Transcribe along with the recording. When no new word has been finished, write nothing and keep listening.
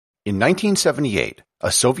In 1978,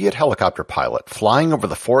 a Soviet helicopter pilot flying over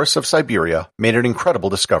the forests of Siberia made an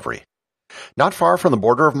incredible discovery. Not far from the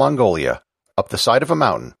border of Mongolia, up the side of a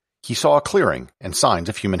mountain, he saw a clearing and signs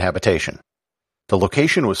of human habitation. The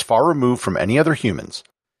location was far removed from any other humans.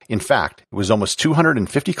 In fact, it was almost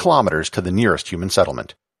 250 kilometers to the nearest human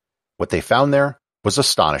settlement. What they found there was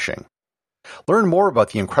astonishing. Learn more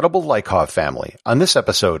about the incredible Lykov family on this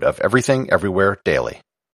episode of Everything Everywhere Daily.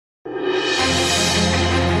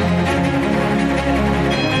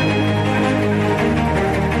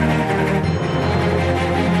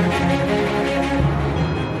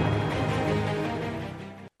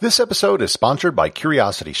 This episode is sponsored by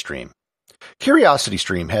CuriosityStream.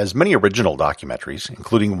 CuriosityStream has many original documentaries,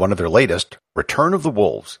 including one of their latest, Return of the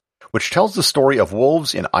Wolves, which tells the story of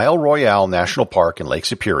wolves in Isle Royale National Park in Lake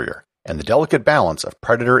Superior, and the delicate balance of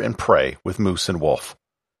predator and prey with moose and wolf.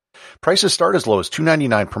 Prices start as low as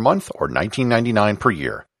 $2.99 per month or $19.99 per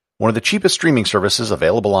year, one of the cheapest streaming services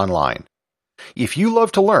available online. If you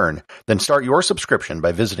love to learn, then start your subscription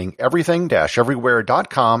by visiting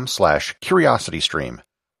everything-everywhere.com/curiositystream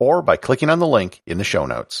or by clicking on the link in the show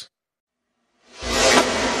notes.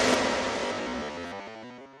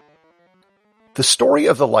 The story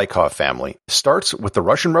of the Lykov family starts with the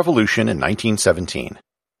Russian Revolution in 1917.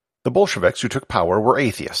 The Bolsheviks who took power were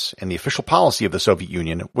atheists, and the official policy of the Soviet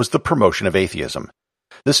Union was the promotion of atheism.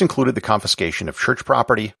 This included the confiscation of church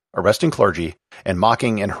property, arresting clergy, and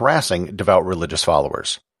mocking and harassing devout religious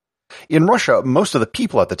followers. In Russia, most of the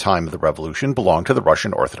people at the time of the revolution belonged to the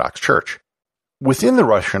Russian Orthodox Church. Within the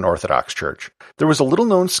Russian Orthodox Church, there was a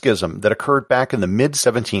little-known schism that occurred back in the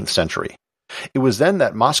mid-17th century. It was then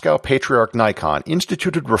that Moscow Patriarch Nikon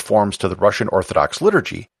instituted reforms to the Russian Orthodox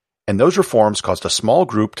liturgy, and those reforms caused a small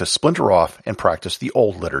group to splinter off and practice the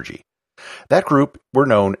Old Liturgy. That group were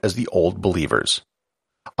known as the Old Believers.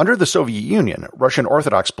 Under the Soviet Union, Russian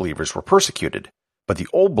Orthodox believers were persecuted, but the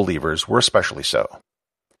Old Believers were especially so.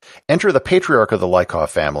 Enter the patriarch of the Lykov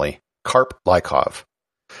family, Karp Lykov.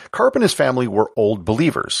 Karp and his family were Old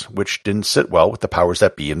Believers, which didn't sit well with the powers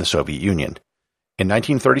that be in the Soviet Union. In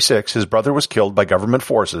 1936, his brother was killed by government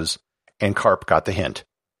forces, and Karp got the hint.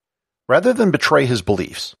 Rather than betray his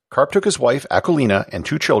beliefs, Karp took his wife Akulina and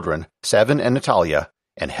two children, Savin and Natalia,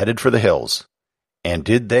 and headed for the hills. And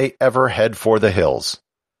did they ever head for the hills?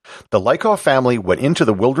 The Lykov family went into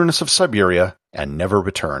the wilderness of Siberia and never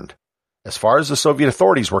returned. As far as the Soviet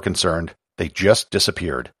authorities were concerned, they just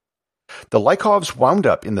disappeared. The Lykovs wound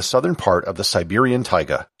up in the southern part of the Siberian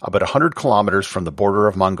taiga, about 100 kilometers from the border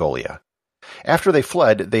of Mongolia. After they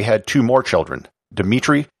fled, they had two more children,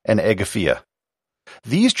 Dmitry and Agafia.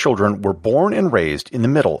 These children were born and raised in the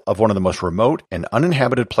middle of one of the most remote and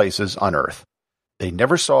uninhabited places on Earth. They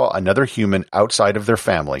never saw another human outside of their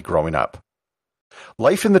family growing up.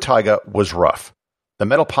 Life in the taiga was rough. The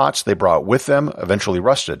metal pots they brought with them eventually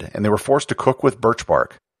rusted, and they were forced to cook with birch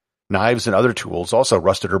bark. Knives and other tools also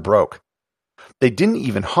rusted or broke. They didn't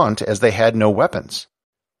even hunt as they had no weapons.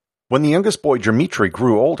 When the youngest boy Dmitry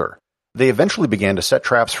grew older, they eventually began to set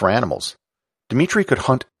traps for animals. Dmitry could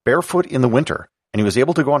hunt barefoot in the winter, and he was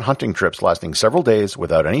able to go on hunting trips lasting several days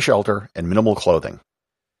without any shelter and minimal clothing.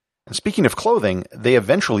 And speaking of clothing, they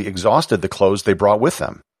eventually exhausted the clothes they brought with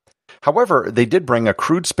them. However, they did bring a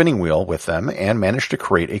crude spinning wheel with them and managed to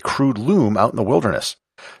create a crude loom out in the wilderness.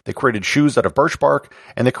 They created shoes out of birch bark,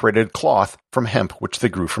 and they created cloth from hemp, which they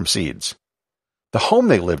grew from seeds. The home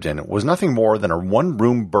they lived in was nothing more than a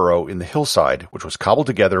one-room burrow in the hillside, which was cobbled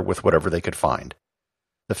together with whatever they could find.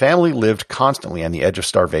 The family lived constantly on the edge of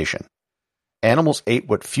starvation. Animals ate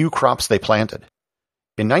what few crops they planted.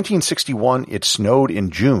 In 1961, it snowed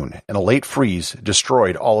in June, and a late freeze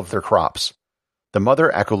destroyed all of their crops. The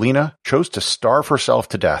mother, Akulina, chose to starve herself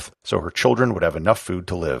to death so her children would have enough food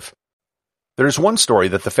to live. There is one story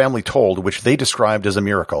that the family told which they described as a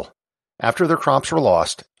miracle. After their crops were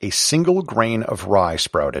lost, a single grain of rye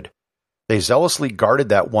sprouted. They zealously guarded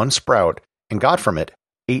that one sprout and got from it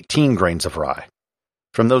 18 grains of rye.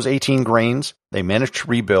 From those 18 grains, they managed to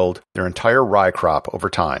rebuild their entire rye crop over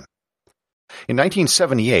time. In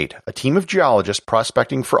 1978, a team of geologists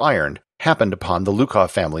prospecting for iron happened upon the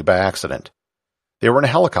Lykov family by accident. They were in a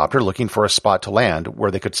helicopter looking for a spot to land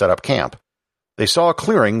where they could set up camp. They saw a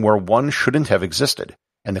clearing where one shouldn't have existed,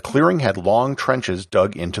 and the clearing had long trenches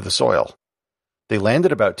dug into the soil. They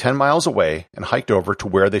landed about 10 miles away and hiked over to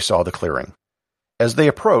where they saw the clearing. As they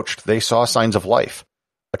approached, they saw signs of life: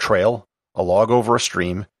 a trail, a log over a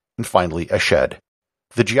stream, and finally a shed.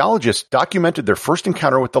 The geologists documented their first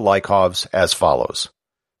encounter with the Lykovs as follows.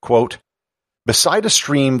 Quote, "Beside a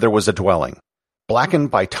stream there was a dwelling.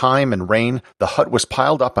 Blackened by time and rain, the hut was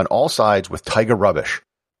piled up on all sides with taiga rubbish,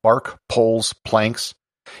 bark, poles, planks.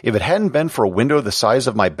 If it hadn't been for a window the size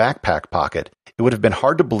of my backpack pocket, it would have been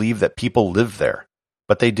hard to believe that people lived there.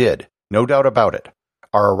 But they did, no doubt about it.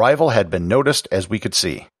 Our arrival had been noticed, as we could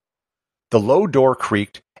see. The low door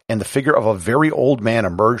creaked, and the figure of a very old man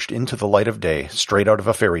emerged into the light of day, straight out of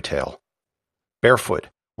a fairy tale. Barefoot,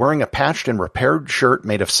 wearing a patched and repaired shirt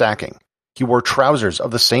made of sacking. He wore trousers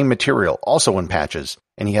of the same material, also in patches,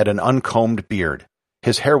 and he had an uncombed beard.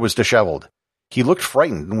 His hair was disheveled. He looked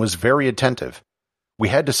frightened and was very attentive. We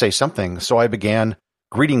had to say something, so I began,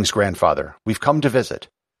 "Greetings, grandfather. We've come to visit."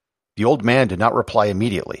 The old man did not reply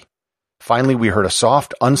immediately. Finally, we heard a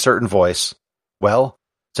soft, uncertain voice. "Well,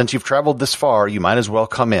 since you've traveled this far, you might as well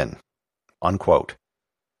come in." Unquote.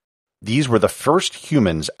 These were the first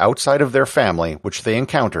humans outside of their family which they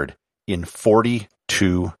encountered in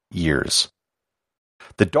 42 years.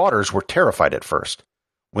 The daughters were terrified at first.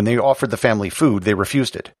 When they offered the family food, they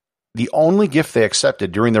refused it. The only gift they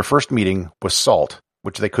accepted during their first meeting was salt,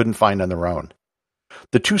 which they couldn't find on their own.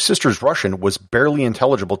 The two sisters' Russian was barely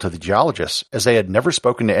intelligible to the geologists, as they had never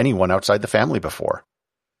spoken to anyone outside the family before.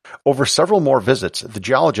 Over several more visits, the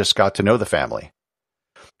geologists got to know the family.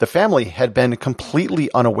 The family had been completely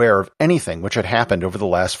unaware of anything which had happened over the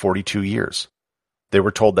last 42 years. They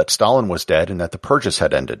were told that Stalin was dead and that the purges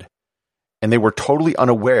had ended. And they were totally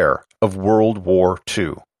unaware of World War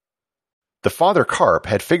II. The father Karp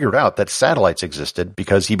had figured out that satellites existed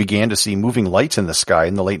because he began to see moving lights in the sky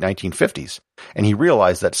in the late 1950s, and he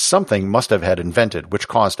realized that something must have had invented which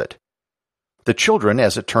caused it. The children,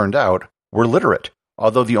 as it turned out, were literate,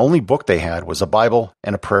 although the only book they had was a Bible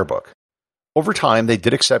and a prayer book. Over time, they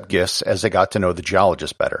did accept gifts as they got to know the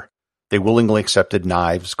geologists better. They willingly accepted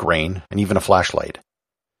knives, grain, and even a flashlight.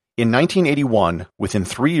 In 1981, within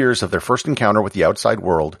 3 years of their first encounter with the outside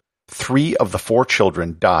world, 3 of the 4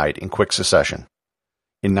 children died in quick succession.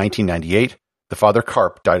 In 1998, the father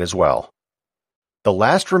Karp died as well. The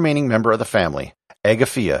last remaining member of the family,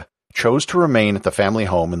 Agafia, chose to remain at the family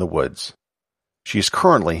home in the woods. She is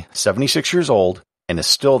currently 76 years old and is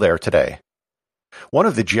still there today. One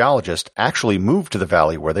of the geologists actually moved to the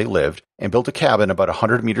valley where they lived and built a cabin about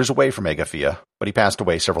 100 meters away from Agafia, but he passed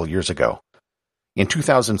away several years ago. In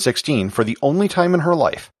 2016, for the only time in her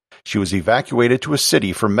life, she was evacuated to a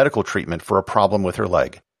city for medical treatment for a problem with her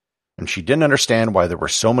leg, and she didn't understand why there were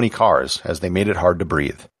so many cars as they made it hard to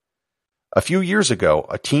breathe. A few years ago,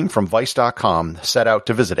 a team from Vice.com set out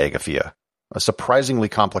to visit Agafia, a surprisingly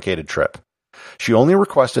complicated trip. She only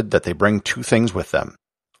requested that they bring 2 things with them,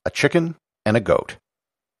 a chicken and a goat.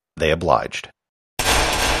 They obliged.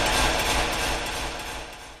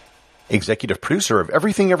 Executive producer of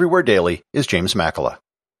Everything Everywhere Daily is James Makala.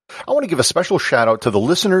 I want to give a special shout out to the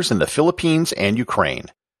listeners in the Philippines and Ukraine.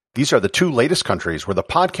 These are the 2 latest countries where the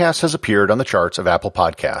podcast has appeared on the charts of Apple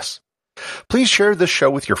Podcasts. Please share this show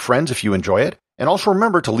with your friends if you enjoy it, and also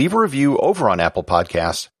remember to leave a review over on Apple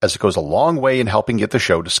Podcasts, as it goes a long way in helping get the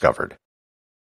show discovered.